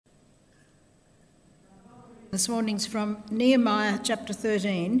This morning's from Nehemiah chapter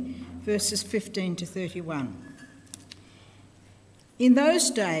 13, verses 15 to 31. In those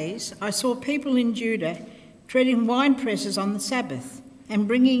days I saw people in Judah treading wine presses on the Sabbath and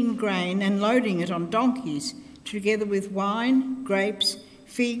bringing in grain and loading it on donkeys, together with wine, grapes,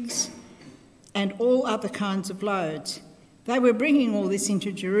 figs, and all other kinds of loads. They were bringing all this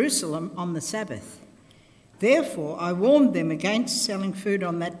into Jerusalem on the Sabbath. Therefore I warned them against selling food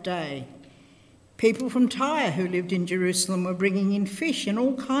on that day. People from Tyre who lived in Jerusalem were bringing in fish and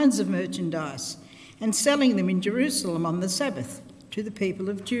all kinds of merchandise and selling them in Jerusalem on the Sabbath to the people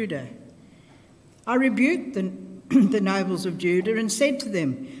of Judah. I rebuked the nobles of Judah and said to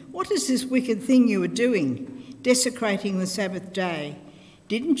them, "What is this wicked thing you are doing, desecrating the Sabbath day?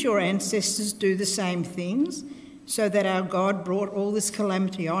 Didn't your ancestors do the same things, so that our God brought all this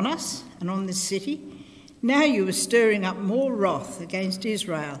calamity on us and on this city? Now you are stirring up more wrath against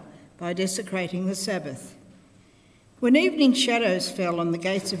Israel by desecrating the Sabbath." When evening shadows fell on the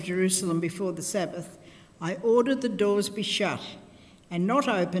gates of Jerusalem before the Sabbath, I ordered the doors be shut and not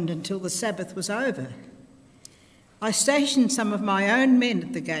opened until the Sabbath was over. I stationed some of my own men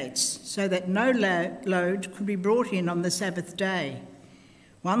at the gates so that no load could be brought in on the Sabbath day.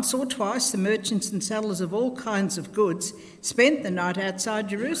 Once or twice the merchants and sellers of all kinds of goods spent the night outside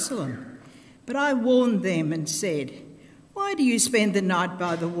Jerusalem. But I warned them and said, "Why do you spend the night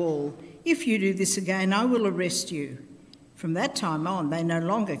by the wall? If you do this again, I will arrest you." From that time on, they no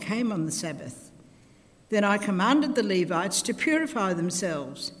longer came on the Sabbath. Then I commanded the Levites to purify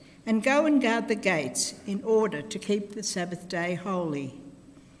themselves and go and guard the gates in order to keep the Sabbath day holy.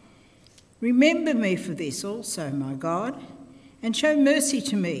 Remember me for this also, my God, and show mercy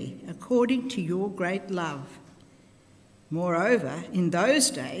to me according to your great love. Moreover, in those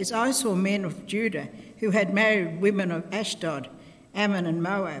days I saw men of Judah who had married women of Ashdod, Ammon and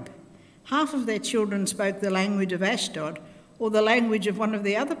Moab. Half of their children spoke the language of Ashdod or the language of one of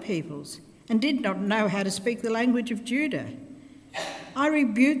the other peoples and did not know how to speak the language of Judah. I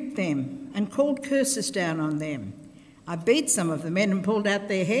rebuked them and called curses down on them. I beat some of the men and pulled out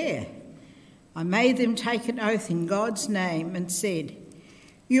their hair. I made them take an oath in God's name and said,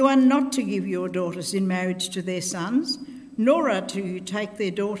 "You are not to give your daughters in marriage to their sons, nor are to take their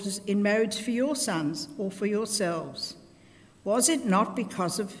daughters in marriage for your sons or for yourselves." Was it not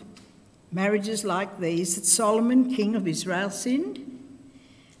because of marriages like these that Solomon, king of Israel, sinned?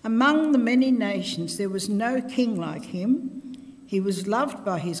 Among the many nations there was no king like him. He was loved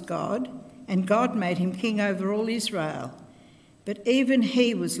by his God, and God made him king over all Israel. But even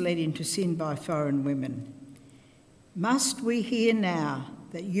he was led into sin by foreign women. Must we hear now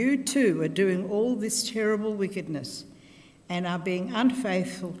that you too are doing all this terrible wickedness and are being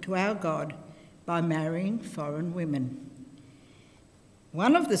unfaithful to our God by marrying foreign women?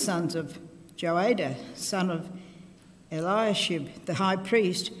 One of the sons of Joadah, son of Eliashib, the high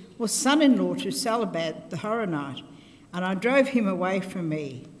priest, was son-in-law to Salabad the Horonite, and I drove him away from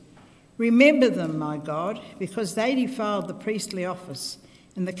me. Remember them, my God, because they defiled the priestly office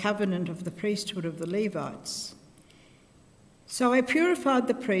and the covenant of the priesthood of the Levites. So I purified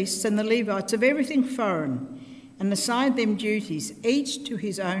the priests and the Levites of everything foreign and assigned them duties, each to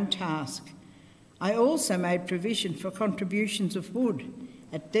his own task. I also made provision for contributions of wood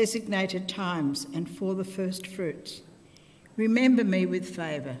at designated times and for the first fruits. Remember me with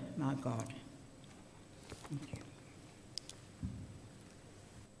favour, my God. Thank you.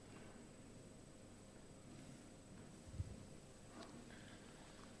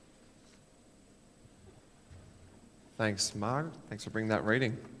 Thanks, Margaret. Thanks for bringing that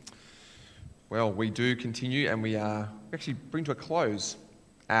reading. Well, we do continue and we actually bring to a close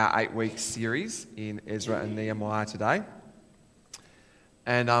our 8-week series in Ezra and Nehemiah today.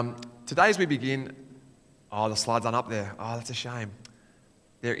 And today as we begin, the slides aren't up there. Oh, that's a shame.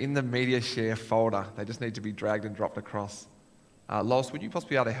 They're in the media share folder. They just need to be dragged and dropped across. Lois, would you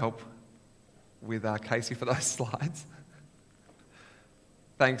possibly be able to help with Casey for those slides?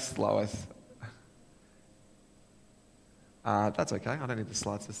 Thanks, Lois. That's okay. I don't need the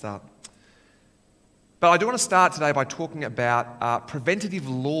slides to start. But I do want to start today by talking about preventative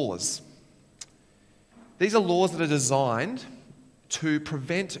laws. These are laws that are designed to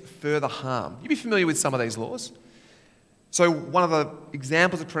prevent further harm. You'll be familiar with some of these laws. So one of the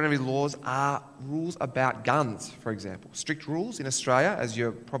examples of preventative laws are rules about guns, for example. Strict rules in Australia, as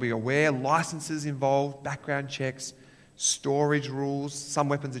you're probably aware, licences involved, background checks, storage rules. Some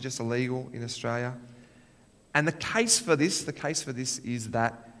weapons are just illegal in Australia. And the case for this is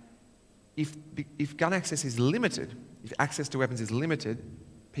that if gun access is limited, if access to weapons is limited,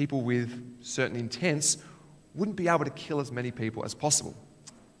 people with certain intents wouldn't be able to kill as many people as possible.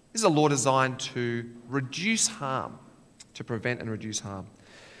 This is a law designed to reduce harm, to prevent and reduce harm.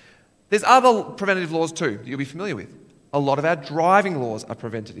 There's other preventative laws too that you'll be familiar with. A lot of our driving laws are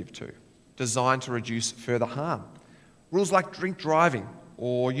preventative too, designed to reduce further harm. Rules like drink driving,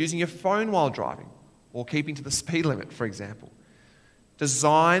 or using your phone while driving, or keeping to the speed limit, for example,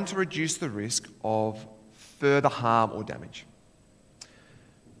 designed to reduce the risk of further harm or damage.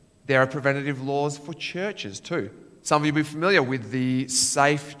 There are preventative laws for churches too. Some of you will be familiar with the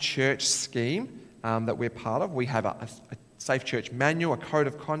Safe Church scheme that we're part of. We have a Safe Church manual, a code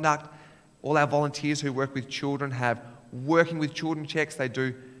of conduct. All our volunteers who work with children have working with children checks. They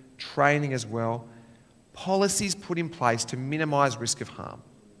do training as well. Policies put in place to minimise risk of harm.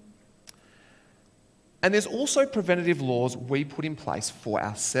 And there's also preventative laws we put in place for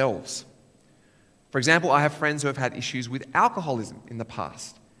ourselves. For example, I have friends who have had issues with alcoholism in the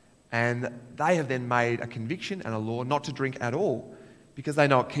past, and they have then made a conviction and a law not to drink at all because they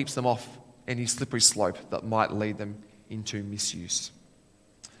know it keeps them off any slippery slope that might lead them into misuse.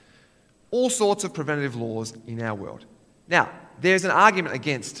 All sorts of preventative laws in our world. Now, there's an argument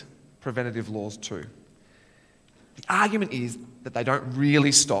against preventative laws too. The argument is that they don't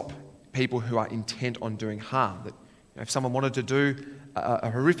really stop people who are intent on doing harm. That if someone wanted to do a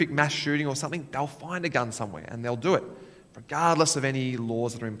horrific mass shooting or something, they'll find a gun somewhere and they'll do it, regardless of any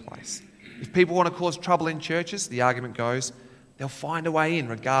laws that are in place. If people want to cause trouble in churches, the argument goes, they'll find a way in,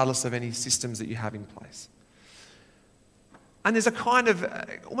 regardless of any systems that you have in place. And there's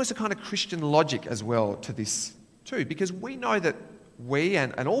almost a kind of Christian logic as well to this too, because we know that we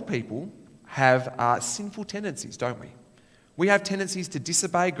and all people have sinful tendencies, don't we? We have tendencies to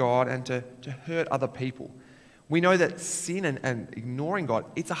disobey God and to hurt other people. We know that sin and ignoring God,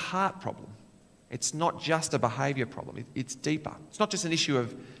 it's a heart problem. It's not just a behaviour problem. It's deeper. It's not just an issue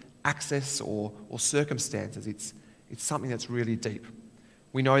of access or circumstances. It's something that's really deep.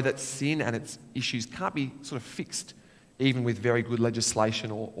 We know that sin and its issues can't be sort of fixed even with very good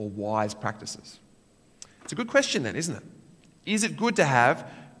legislation or wise practices. It's a good question then, isn't it? Is it good to have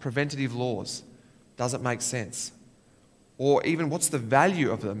preventative laws? Does it make sense? Or even what's the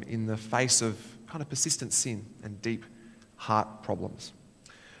value of them in the face of kind of persistent sin and deep heart problems?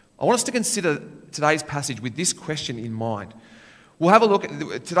 I want us to consider today's passage with this question in mind. We'll have a look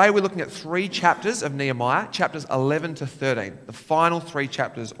today we're looking at 3 chapters of Nehemiah, chapters 11 to 13, the final 3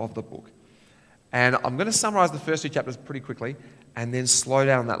 chapters of the book. And I'm going to summarise the first 2 chapters pretty quickly and then slow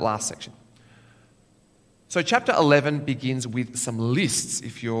down that last section. So chapter 11 begins with some lists.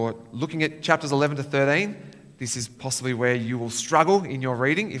 If you're looking at chapters 11 to 13, this is possibly where you will struggle in your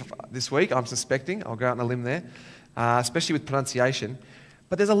reading this week, I'm suspecting. I'll go out on a limb there, especially with pronunciation.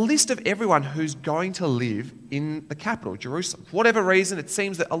 But there's a list of everyone who's going to live in the capital, Jerusalem. For whatever reason, it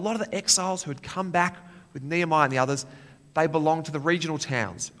seems that a lot of the exiles who had come back with Nehemiah and the others, they belonged to the regional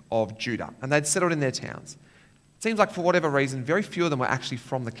towns of Judah, and they'd settled in their towns. It seems like for whatever reason, very few of them were actually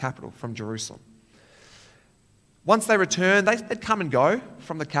from the capital, from Jerusalem. Once they returned, they'd come and go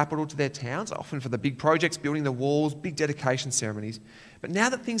from the capital to their towns, often for the big projects, building the walls, big dedication ceremonies. But now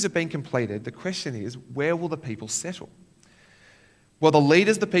that things have been completed, the question is, where will the people settle? Well, the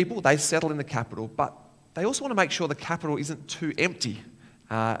leaders, the people, they settle in the capital, but they also want to make sure the capital isn't too empty.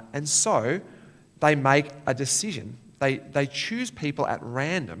 And so they make a decision. They choose people at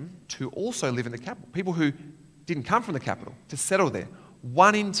random to also live in the capital, people who didn't come from the capital, to settle there.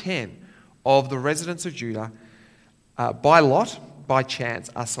 1 in 10 of the residents of Judah, by lot, by chance,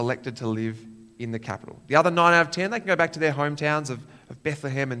 are selected to live in the capital. The other 9 out of 10, they can go back to their hometowns of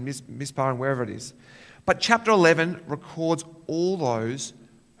Bethlehem and Mizpah and wherever it is. But chapter 11 records all those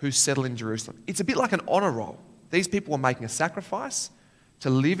who settle in Jerusalem. It's a bit like an honour roll. These people were making a sacrifice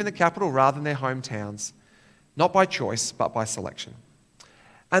to live in the capital rather than their hometowns, not by choice, but by selection.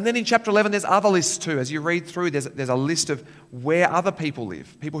 And then in chapter 11, there's other lists too. As you read through, there's a list of where other people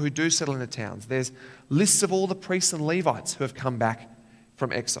live, people who do settle in the towns. There's lists of all the priests and Levites who have come back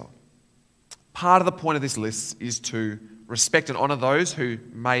from exile. Part of the point of this list is to respect and honour those who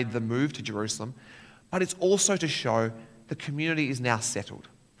made the move to Jerusalem, but it's also to show the community is now settled.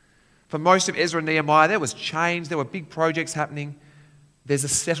 For most of Ezra and Nehemiah, there was change, there were big projects happening. There's a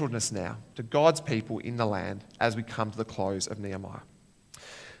settledness now to God's people in the land as we come to the close of Nehemiah.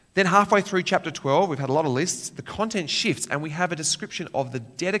 Then halfway through chapter 12, we've had a lot of lists, the content shifts and we have a description of the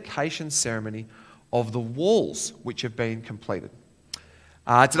dedication ceremony of the walls which have been completed.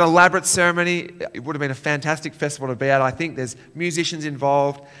 It's an elaborate ceremony. It would have been a fantastic festival to be at. I think there's musicians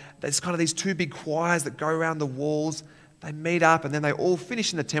involved. There's kind of these 2 big choirs that go around the walls. They meet up and then they all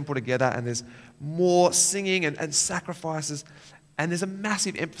finish in the temple together and there's more singing and sacrifices. And there's a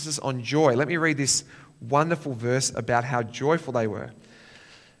massive emphasis on joy. Let me read this wonderful verse about how joyful they were.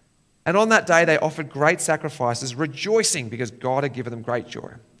 And on that day they offered great sacrifices, rejoicing because God had given them great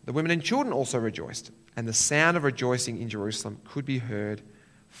joy. The women and children also rejoiced, and the sound of rejoicing in Jerusalem could be heard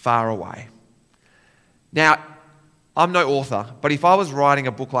far away. Now, I'm no author, but if I was writing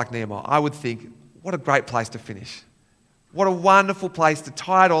a book like Nehemiah, I would think, what a great place to finish. What a wonderful place to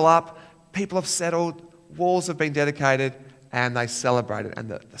tie it all up. People have settled, walls have been dedicated, and they celebrated, and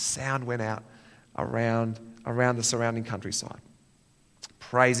the sound went out around the surrounding countryside,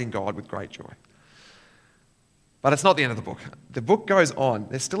 praising God with great joy. But it's not the end of the book. The book goes on.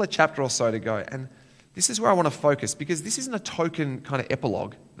 There's still a chapter or so to go. And this is where I want to focus, because this isn't a token kind of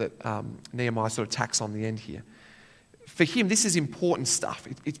epilogue that Nehemiah sort of tacks on the end here. For him, this is important stuff.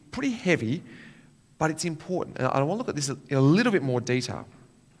 It's pretty heavy, but it's important. And I want to look at this in a little bit more detail.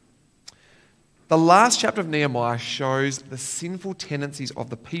 The last chapter of Nehemiah shows the sinful tendencies of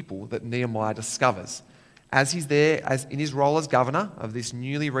the people that Nehemiah discovers as he's there as in his role as governor of this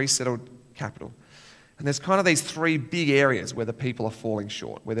newly resettled capital. And there's kind of these three big areas where the people are falling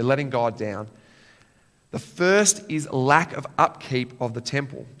short, where they're letting God down. The first is lack of upkeep of the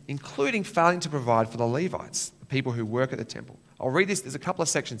temple, including failing to provide for the Levites, the people who work at the temple. I'll read this. There's a couple of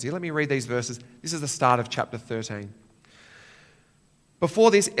sections here. Let me read these verses. This is the start of chapter 13.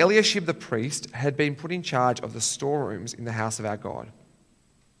 Before this, Eliashib the priest had been put in charge of the storerooms in the house of our God.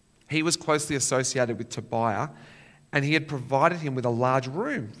 He was closely associated with Tobiah, and he had provided him with a large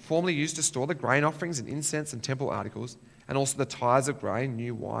room, formerly used to store the grain offerings and incense and temple articles, and also the tithes of grain,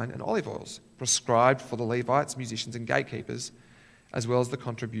 new wine, and olive oils, prescribed for the Levites, musicians, and gatekeepers, as well as the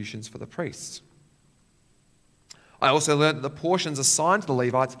contributions for the priests. I also learned that the portions assigned to the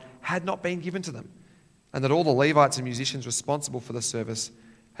Levites had not been given to them, and that all the Levites and musicians responsible for the service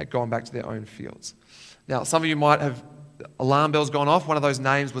had gone back to their own fields. Now, some of you might have alarm bells gone off. One of those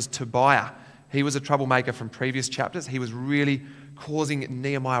names was Tobiah. He was a troublemaker from previous chapters. He was really causing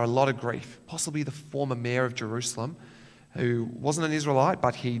Nehemiah a lot of grief, possibly the former mayor of Jerusalem, who wasn't an Israelite,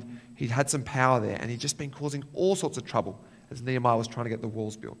 but he'd had some power there, and he'd just been causing all sorts of trouble as Nehemiah was trying to get the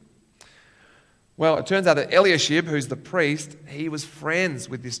walls built. Well, it turns out that Eliashib, who's the priest, he was friends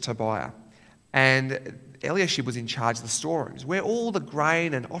with this Tobiah. And Eliashib was in charge of the storerooms, where all the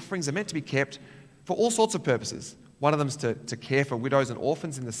grain and offerings are meant to be kept for all sorts of purposes. One of them is to care for widows and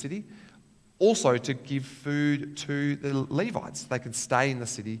orphans in the city, also to give food to the Levites. They could stay in the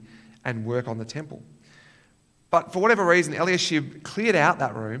city and work on the temple. But for whatever reason, Eliashib cleared out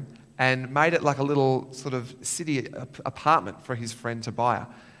that room and made it like a little sort of city apartment for his friend Tobiah,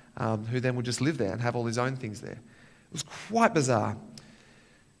 who then would just live there and have all his own things there. It was quite bizarre.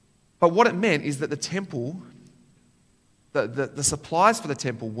 But what it meant is that the temple, the supplies for the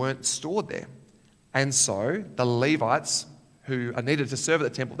temple weren't stored there. And so the Levites who are needed to serve at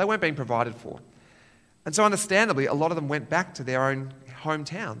the temple, they weren't being provided for. And so understandably, a lot of them went back to their own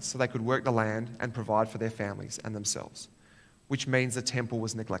hometowns so they could work the land and provide for their families and themselves, which means the temple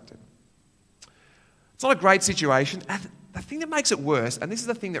was neglected. It's not a great situation. And the thing that makes it worse, and this is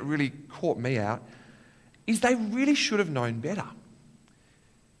the thing that really caught me out, is they really should have known better.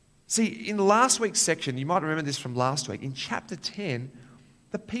 See, in last week's section, you might remember this from last week, in chapter 10,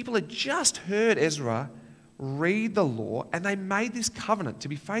 the people had just heard Ezra read the law, and they made this covenant to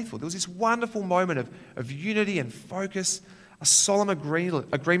be faithful. There was this wonderful moment of unity and focus. A solemn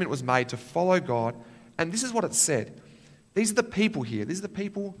agreement was made to follow God, and this is what it said. These are the people here. These are the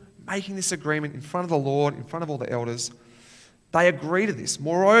people making this agreement in front of the Lord, in front of all the elders. They agree to this.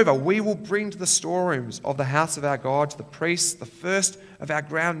 Moreover, we will bring to the storerooms of the house of our God, to the priests, the first of our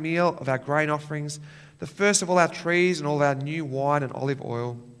ground meal, of our grain offerings, the first of all our trees and all of our new wine and olive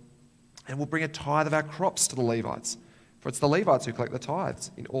oil. And we'll bring a tithe of our crops to the Levites, for it's the Levites who collect the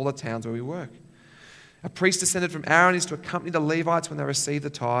tithes in all the towns where we work. A priest descended from Aaron is to accompany the Levites when they receive the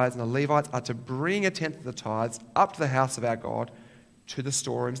tithes, and the Levites are to bring a tenth of the tithes up to the house of our God, to the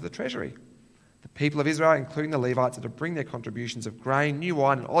storerooms of the treasury. The people of Israel, including the Levites, are to bring their contributions of grain, new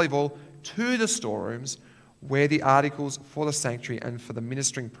wine, and olive oil to the storerooms, where the articles for the sanctuary and for the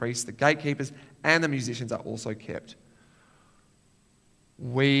ministering priests, the gatekeepers, and the musicians are also kept.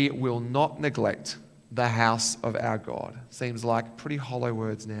 We will not neglect the house of our God. Seems like pretty hollow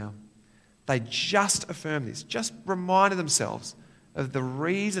words now. They just affirmed this, just reminded themselves of the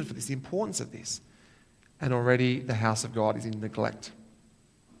reason for this, the importance of this. And already the house of God is in neglect.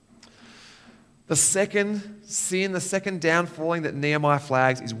 The second sin, the second downfalling that Nehemiah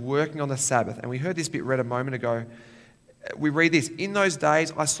flags is working on the Sabbath. And we heard this bit read a moment ago. We read this, in those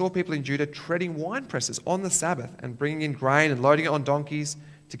days I saw people in Judah treading wine presses on the Sabbath and bringing in grain and loading it on donkeys,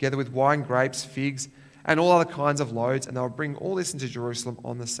 together with wine, grapes, figs, and all other kinds of loads, and they would bring all this into Jerusalem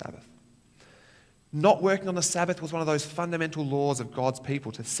on the Sabbath. Not working on the Sabbath was one of those fundamental laws of God's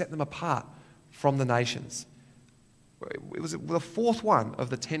people to set them apart from the nations. It was the fourth one of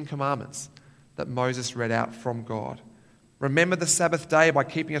the 10 Commandments that Moses read out from God. Remember the Sabbath day by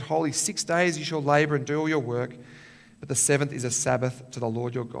keeping it holy. 6 days you shall labor and do all your work, but the seventh is a Sabbath to the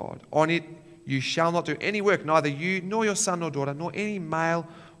Lord your God. On it you shall not do any work, neither you, nor your son nor daughter, nor any male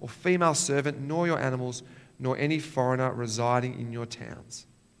or female servant, nor your animals, nor any foreigner residing in your towns.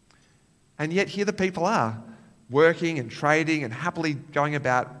 And yet here the people are, working and trading and happily going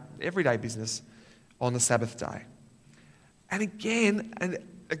about everyday business on the Sabbath day. And again,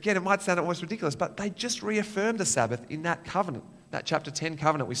 it might sound almost ridiculous, but they just reaffirmed the Sabbath in that covenant, that chapter 10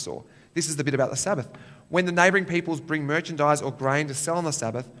 covenant we saw. This is the bit about the Sabbath. When the neighbouring peoples bring merchandise or grain to sell on the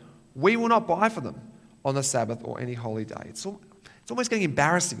Sabbath, we will not buy for them on the Sabbath or any holy day. It's almost getting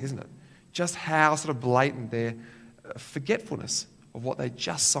embarrassing, isn't it? Just how sort of blatant their forgetfulness of what they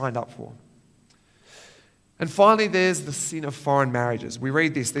just signed up for. And finally, there's the sin of foreign marriages. We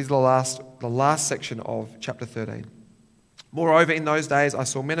read this. These are the last section of chapter 13. Moreover, in those days I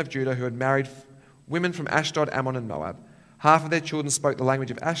saw men of Judah who had married women from Ashdod, Ammon, and Moab. Half of their children spoke the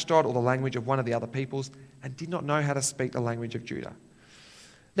language of Ashdod or the language of one of the other peoples and did not know how to speak the language of Judah.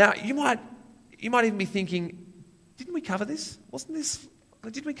 Now, you might even be thinking, didn't we cover this?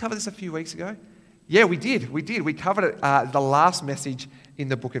 Didn't we cover this a few weeks ago? Yeah, we did. We covered it, the last message in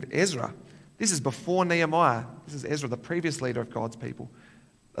the book of Ezra. This is before Nehemiah. This is Ezra, the previous leader of God's people.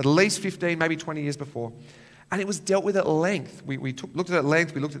 At least 15, maybe 20 years before. And it was dealt with at length. We looked at it at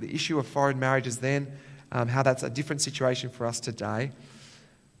length. We looked at the issue of foreign marriages then, how that's a different situation for us today.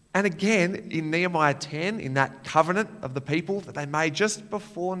 And again, in Nehemiah 10, in that covenant of the people that they made just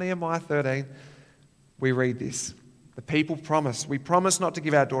before Nehemiah 13, we read this. The people promise. We promise not to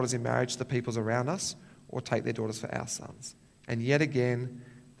give our daughters in marriage to the peoples around us or take their daughters for our sons. And yet again,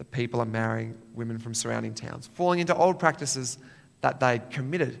 the people are marrying women from surrounding towns, falling into old practices that they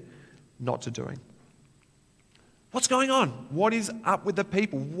committed not to doing. What's going on? What is up with the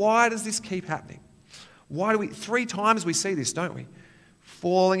people? Why does this keep happening? 3 times we see this, don't we?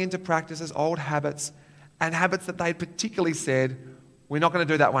 Falling into practices, old habits, and habits that they particularly said, we're not going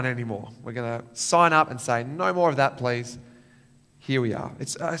to do that one anymore. We're going to sign up and say, no more of that, please. Here we are. It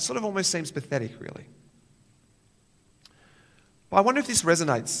sort of almost seems pathetic, really. But I wonder if this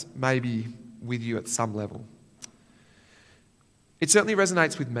resonates maybe with you at some level. It certainly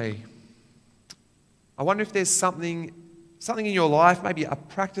resonates with me. I wonder if there's something in your life, maybe a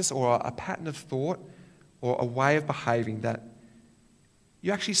practice or a pattern of thought or a way of behaving that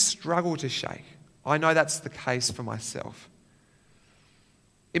you actually struggle to shake. I know that's the case for myself.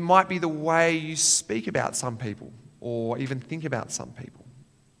 It might be the way you speak about some people or even think about some people.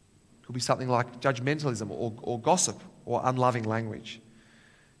 It could be something like judgmentalism or gossip or unloving language.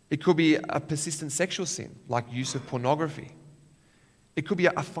 It could be a persistent sexual sin like use of pornography. It could be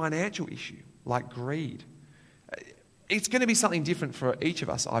a financial issue like greed. It's going to be something different for each of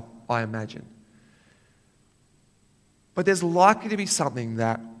us, I imagine. But there's likely to be something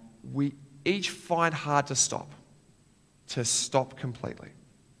that we each find hard to stop completely.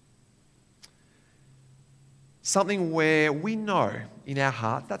 Something where we know in our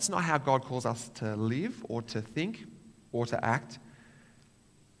heart that's not how God calls us to live or to think or to act.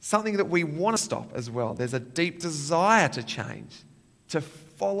 Something that we want to stop as well. There's a deep desire to change, to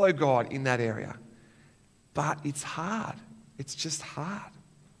follow God in that area. But it's hard. It's just hard.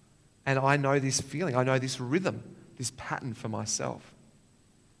 And I know this feeling. I know this rhythm, this pattern for myself.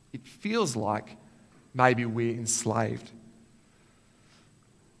 It feels like maybe we're enslaved.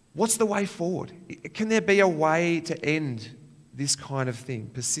 What's the way forward? Can there be a way to end this kind of thing,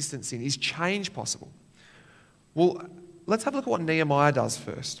 persistent sin? Is change possible? Well, let's have a look at what Nehemiah does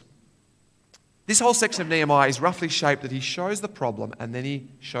first. This whole section of Nehemiah is roughly shaped that he shows the problem and then he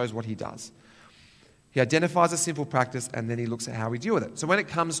shows what he does. He identifies a sinful practice and then he looks at how we deal with it. So when it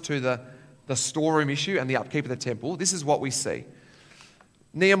comes to the storeroom issue and the upkeep of the temple, this is what we see.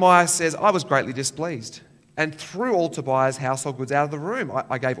 Nehemiah says, I was greatly displeased and threw all Tobiah's household goods out of the room.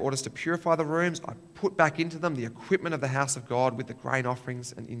 I gave orders to purify the rooms. I put back into them the equipment of the house of God with the grain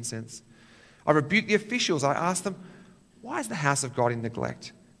offerings and incense. I rebuked the officials. I asked them, why is the house of God in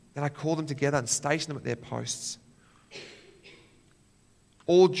neglect? Then I called them together and stationed them at their posts.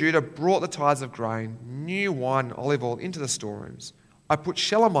 All Judah brought the tithes of grain, new wine and olive oil into the storerooms. I put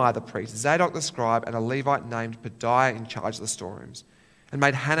Shelemiah the priest, Zadok the scribe, and a Levite named Pedaiah in charge of the storerooms, and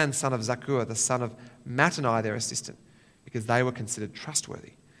made Hanan son of Zakkur, the son of Mattenai, their assistant, because they were considered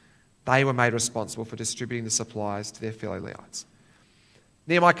trustworthy. They were made responsible for distributing the supplies to their fellow Levites.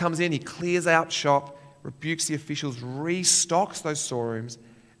 Nehemiah comes in, he clears out shop, rebukes the officials, restocks those storerooms,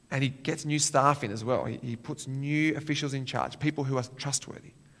 And he gets new staff in as well. He puts new officials in charge, people who are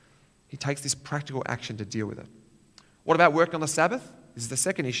trustworthy. He takes this practical action to deal with it. What about working on the Sabbath? This is the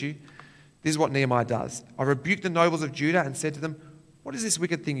second issue. This is what Nehemiah does. I rebuked the nobles of Judah and said to them, "What is this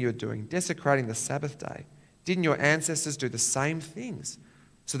wicked thing you are doing, desecrating the Sabbath day? Didn't your ancestors do the same things,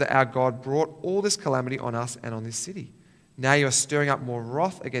 so that our God brought all this calamity on us and on this city? Now you are stirring up more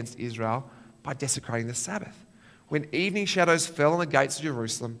wrath against Israel by desecrating the Sabbath. When evening shadows fell on the gates of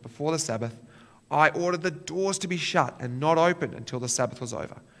Jerusalem before the Sabbath, I ordered the doors to be shut and not opened until the Sabbath was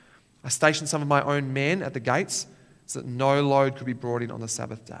over. I stationed some of my own men at the gates so that no load could be brought in on the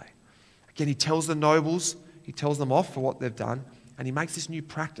Sabbath day." Again, he tells the nobles, he tells them off for what they've done, and he makes this new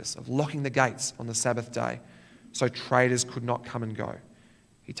practice of locking the gates on the Sabbath day so traders could not come and go.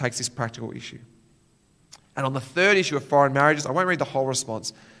 He takes this practical issue. And on the third issue of foreign marriages, I won't read the whole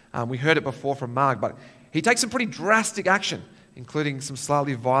response. We heard it before from Mark, but he takes some pretty drastic action, including some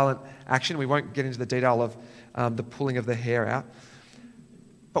slightly violent action. We won't get into the detail of the pulling of the hair out.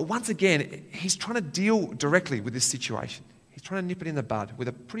 But once again, he's trying to deal directly with this situation. He's trying to nip it in the bud with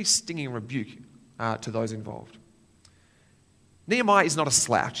a pretty stinging rebuke to those involved. Nehemiah is not a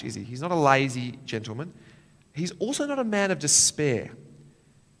slouch, is he? He's not a lazy gentleman. He's also not a man of despair.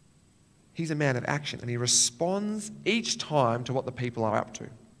 He's a man of action, and he responds each time to what the people are up to.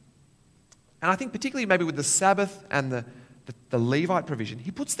 And I think particularly maybe with the Sabbath and the Levite provision,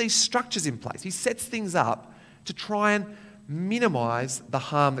 he puts these structures in place. He sets things up to try and minimise the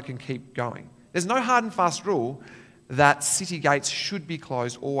harm that can keep going. There's no hard and fast rule that city gates should be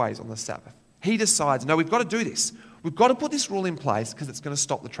closed always on the Sabbath. He decides, no, we've got to do this. We've got to put this rule in place because it's going to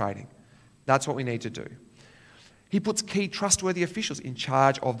stop the trading. That's what we need to do. He puts key trustworthy officials in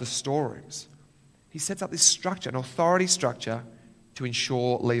charge of the storerooms. He sets up this structure, an authority structure, to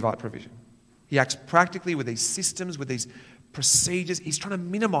ensure Levite provision. He acts practically with these systems, with these procedures. He's trying to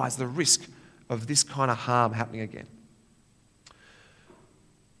minimise the risk of this kind of harm happening again.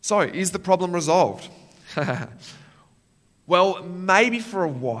 So, is the problem resolved? Well, maybe for a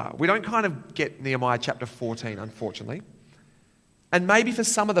while. We don't kind of get Nehemiah chapter 14, unfortunately. And maybe for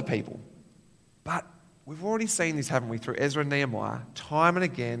some of the people. But we've already seen this, haven't we, through Ezra and Nehemiah. Time and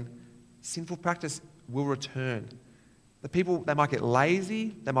again, sinful practice will return. The people, they might get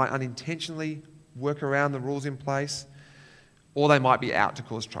lazy, they might unintentionally work around the rules in place, or they might be out to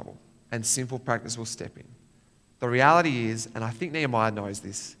cause trouble, and sinful practice will step in. The reality is, and I think Nehemiah knows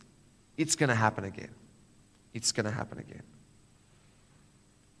this, it's going to happen again. It's going to happen again.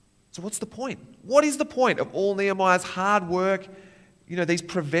 So what's the point? What is the point of all Nehemiah's hard work, these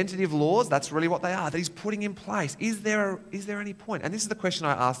preventative laws? That's really what they are, that he's putting in place. Is there any point? And this is the question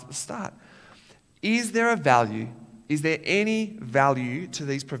I asked at the start. Is there any value to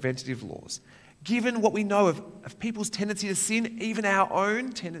these preventative laws? Given what we know of people's tendency to sin, even our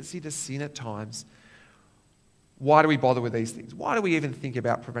own tendency to sin at times, why do we bother with these things? Why do we even think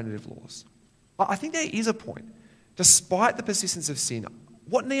about preventative laws? I think there is a point. Despite the persistence of sin,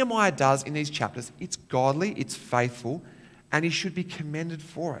 what Nehemiah does in these chapters, it's godly, it's faithful, and he should be commended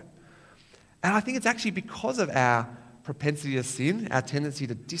for it. And I think it's actually because of our propensity to sin, our tendency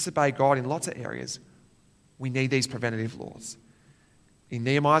to disobey God in lots of areas, we need these preventative laws. In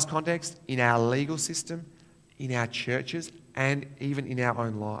Nehemiah's context, in our legal system, in our churches, and even in our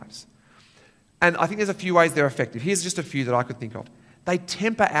own lives. And I think there's a few ways they're effective. Here's just a few that I could think of. They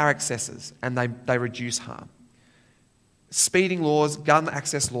temper our excesses and they reduce harm. Speeding laws, gun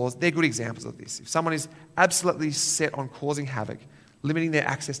access laws, they're good examples of this. If someone is absolutely set on causing havoc, limiting their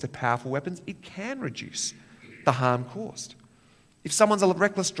access to powerful weapons, it can reduce the harm caused. If someone's a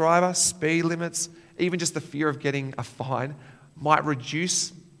reckless driver, speed limits, even just the fear of getting a fine, might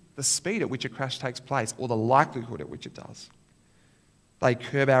reduce the speed at which a crash takes place or the likelihood at which it does. They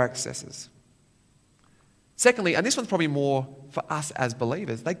curb our excesses. Secondly, and this one's probably more for us as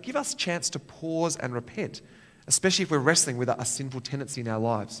believers, they give us a chance to pause and repent, especially if we're wrestling with a sinful tendency in our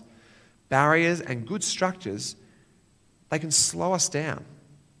lives. Barriers and good structures, they can slow us down.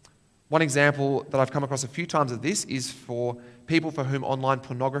 One example that I've come across a few times of this is for people for whom online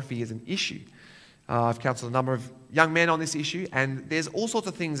pornography is an issue. I've counselled a number of young men on this issue, and there's all sorts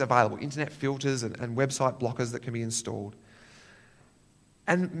of things available, internet filters and website blockers that can be installed.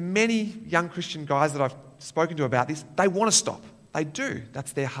 And many young Christian guys that I've spoken to about this, they want to stop. They do.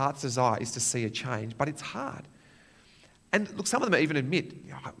 That's their heart's desire, is to see a change, but it's hard. And look, some of them even admit,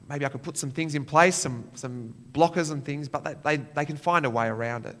 maybe I could put some things in place, some blockers and things, but they can find a way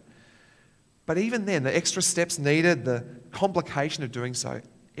around it. But even then, the extra steps needed, the complication of doing so,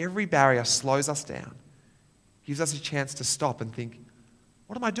 every barrier slows us down, gives us a chance to stop and think,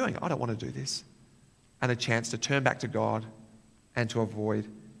 what am I doing? I don't want to do this. And a chance to turn back to God and to avoid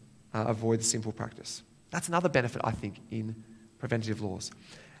avoid the sinful practice. That's another benefit, I think, in preventative laws.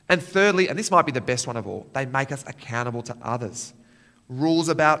 And thirdly, and this might be the best one of all, they make us accountable to others. Rules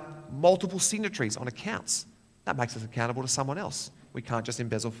about multiple signatories on accounts. That makes us accountable to someone else. We can't just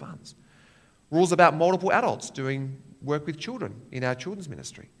embezzle funds. Rules about multiple adults doing work with children in our children's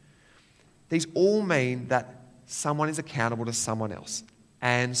ministry. These all mean that someone is accountable to someone else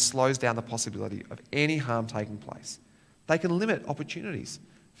and slows down the possibility of any harm taking place. They can limit opportunities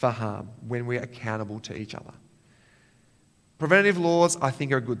for harm when we're accountable to each other. Preventative laws, I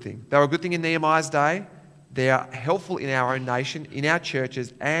think, are a good thing. They were a good thing in Nehemiah's day. They are helpful in our own nation, in our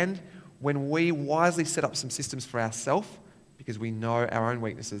churches, and when we wisely set up some systems for ourselves, because we know our own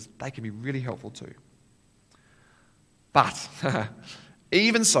weaknesses, they can be really helpful too. But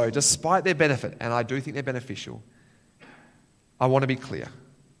even so, despite their benefit, and I do think they're beneficial, I want to be clear.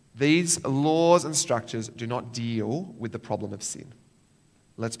 These laws and structures do not deal with the problem of sin.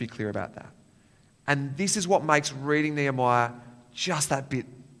 Let's be clear about that. And this is what makes reading Nehemiah just that bit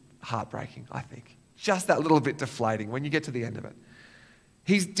heartbreaking, I think. Just that little bit deflating when you get to the end of it.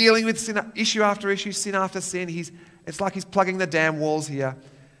 He's dealing with sin, issue after issue, sin after sin. It's like he's plugging the damn walls here.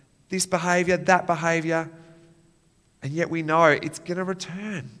 This behaviour, that behaviour. And yet we know it's going to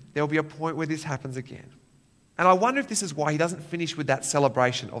return. There'll be a point where this happens again. And I wonder if this is why he doesn't finish with that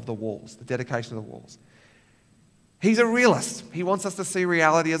celebration of the walls, the dedication of the walls. He's a realist. He wants us to see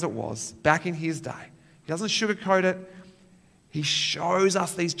reality as it was back in his day. He doesn't sugarcoat it. He shows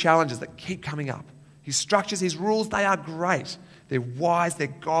us these challenges that keep coming up. His structures, his rules, they are great. They're wise, they're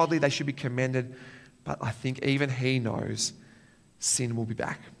godly, they should be commended. But I think even he knows sin will be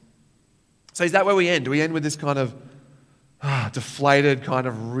back. So is that where we end? Do we end with this kind of deflated kind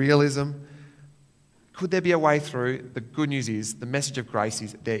of realism? Could there be a way through? The good news is, the message of grace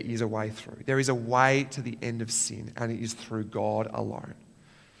is there is a way through. There is a way to the end of sin, and it is through God alone.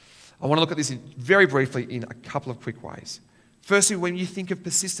 I want to look at this very briefly in a couple of quick ways. Firstly, when you think of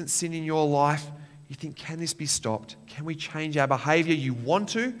persistent sin in your life, you think, can this be stopped? Can we change our behaviour? You want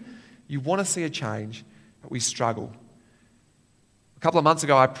to see a change, but we struggle. A couple of months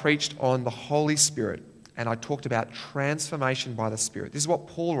ago, I preached on the Holy Spirit, and I talked about transformation by the Spirit. This is what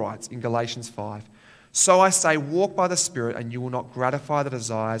Paul writes in Galatians 5. So I say, walk by the Spirit, and you will not gratify the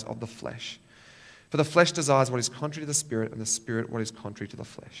desires of the flesh. For the flesh desires what is contrary to the Spirit, and the Spirit what is contrary to the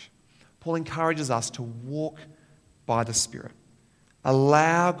flesh. Paul encourages us to walk by the Spirit.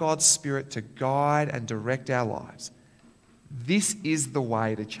 Allow God's Spirit to guide and direct our lives. This is the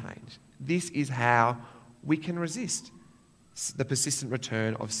way to change. This is how we can resist the persistent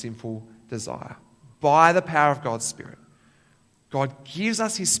return of sinful desire. By the power of God's Spirit. God gives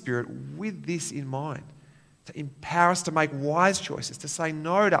us his Spirit with this in mind, to empower us to make wise choices, to say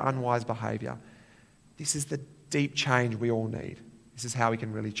no to unwise behaviour. This is the deep change we all need. This is how we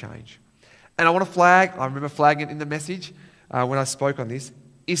can really change. And I want to flag, I remember flagging it in the message when I spoke on this,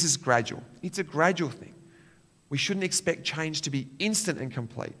 this is gradual. It's a gradual thing. We shouldn't expect change to be instant and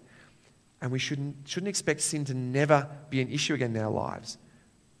complete. And we shouldn't expect sin to never be an issue again in our lives.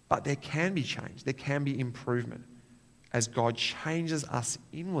 But there can be change. There can be improvement as God changes us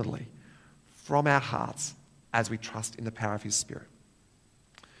inwardly from our hearts as we trust in the power of his Spirit.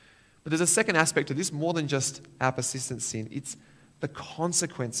 But there's a second aspect to this, more than just our persistent sin. It's the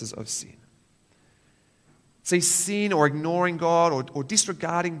consequences of sin. See, sin or ignoring God or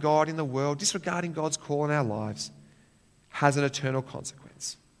disregarding God in the world, disregarding God's call in our lives, has an eternal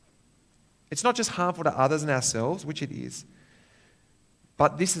consequence. It's not just harmful to others and ourselves, which it is,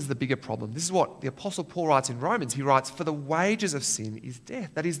 but this is the bigger problem. This is what the Apostle Paul writes in Romans. He writes, for the wages of sin is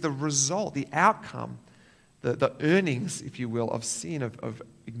death. That is the result, the outcome, the earnings, if you will, of sin, of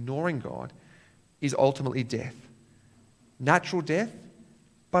ignoring God, is ultimately death. Natural death,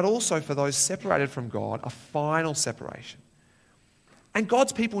 but also for those separated from God, a final separation. And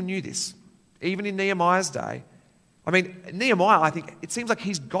God's people knew this, even in Nehemiah's day. I mean, Nehemiah, I think, it seems like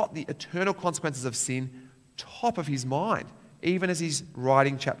he's got the eternal consequences of sin top of his mind, even as he's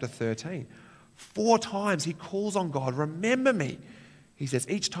writing chapter 13. 4 times he calls on God, remember me. He says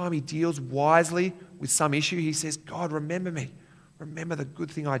each time he deals wisely with some issue, he says, God, remember me. Remember the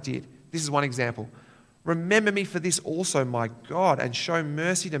good thing I did. This is one example. Remember me for this also, my God, and show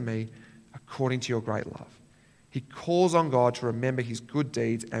mercy to me according to your great love. He calls on God to remember his good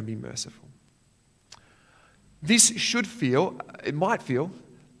deeds and be merciful. This it might feel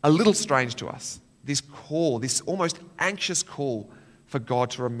a little strange to us. This call, this almost anxious call for God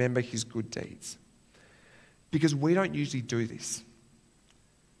to remember his good deeds. Because we don't usually do this.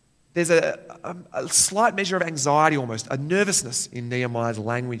 There's a slight measure of anxiety almost, a nervousness in Nehemiah's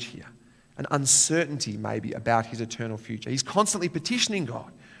language here. An uncertainty maybe about his eternal future. He's constantly petitioning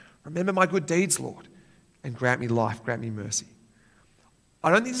God. Remember my good deeds, Lord, and grant me life, grant me mercy. I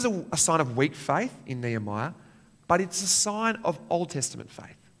don't think this is a sign of weak faith in Nehemiah, but it's a sign of Old Testament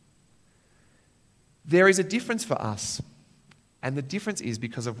faith. There is a difference for us, and the difference is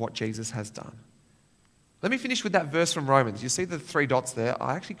because of what Jesus has done. Let me finish with that verse from Romans. You see the 3 dots there?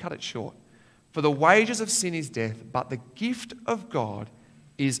 I actually cut it short. For the wages of sin is death, but the gift of God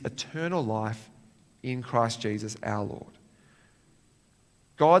is eternal life in Christ Jesus our Lord.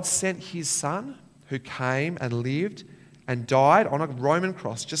 God sent his Son, who came and lived and died on a Roman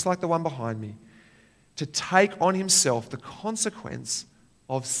cross, just like the one behind me, to take on himself the consequence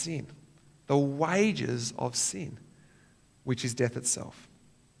of sin, the wages of sin, which is death itself.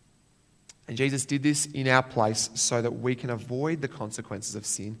 And Jesus did this in our place so that we can avoid the consequences of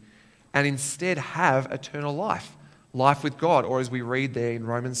sin and instead have eternal life, life with God, or as we read there in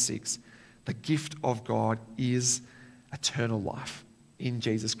Romans 6, the gift of God is eternal life in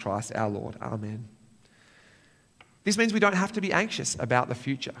Jesus Christ our Lord. Amen. This means we don't have to be anxious about the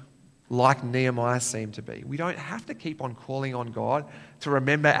future, like Nehemiah seemed to be. We don't have to keep on calling on God to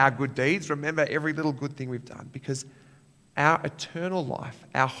remember our good deeds, remember every little good thing we've done, because our eternal life,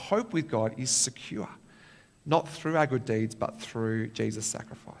 our hope with God is secure, not through our good deeds, but through Jesus'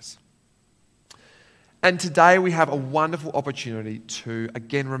 sacrifice. And today we have a wonderful opportunity to,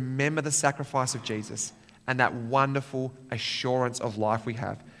 again, remember the sacrifice of Jesus and that wonderful assurance of life we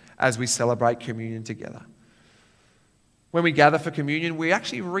have as we celebrate communion together. When we gather for communion, we're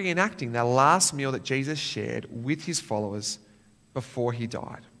actually reenacting the last meal that Jesus shared with his followers before he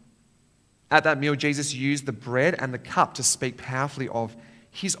died. At that meal, Jesus used the bread and the cup to speak powerfully of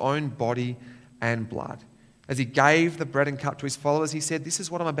his own body and blood. As he gave the bread and cup to his followers, he said, "This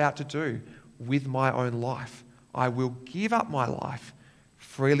is what I'm about to do with my own life. I will give up my life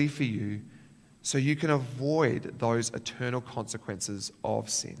freely for you so you can avoid those eternal consequences of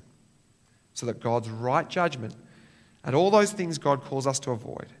sin, so that God's right judgment and all those things God calls us to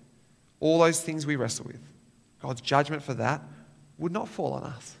avoid, all those things we wrestle with, God's judgment for that would not fall on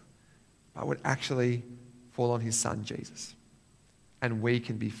us, but would actually fall on his Son, Jesus. And we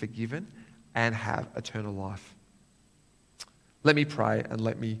can be forgiven and have eternal life." Let me pray and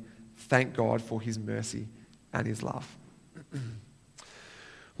let me thank God for his mercy and his love.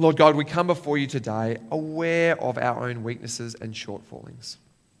 Lord God, we come before you today aware of our own weaknesses and shortfallings.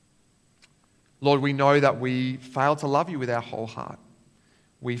 Lord, we know that we fail to love you with our whole heart.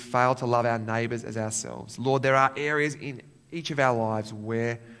 We fail to love our neighbours as ourselves. Lord, there are areas in each of our lives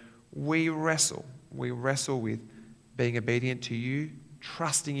where we wrestle with being obedient to you,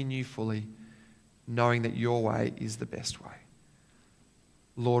 trusting in you fully, knowing that your way is the best way.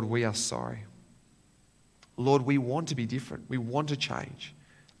 Lord, we are sorry. Lord, we want to be different. We want to change.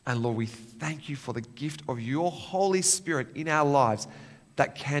 And Lord, we thank you for the gift of your Holy Spirit in our lives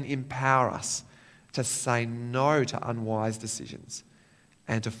that can empower us to say no to unwise decisions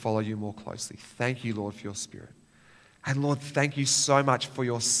and to follow you more closely. Thank you, Lord, for your Spirit. And Lord, thank you so much for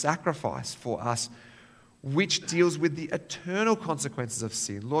your sacrifice for us, which deals with the eternal consequences of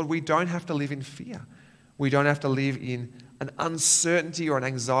sin. Lord, we don't have to live in fear. We don't have to live in an uncertainty or an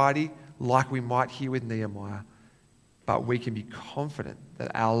anxiety like we might here with Nehemiah. But we can be confident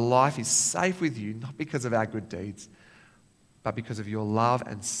that our life is safe with you, not because of our good deeds, but because of your love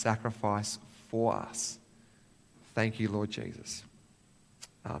and sacrifice for us. Thank you, Lord Jesus.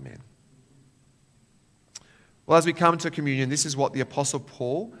 Amen. Well, as we come to communion, this is what the Apostle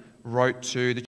Paul wrote to the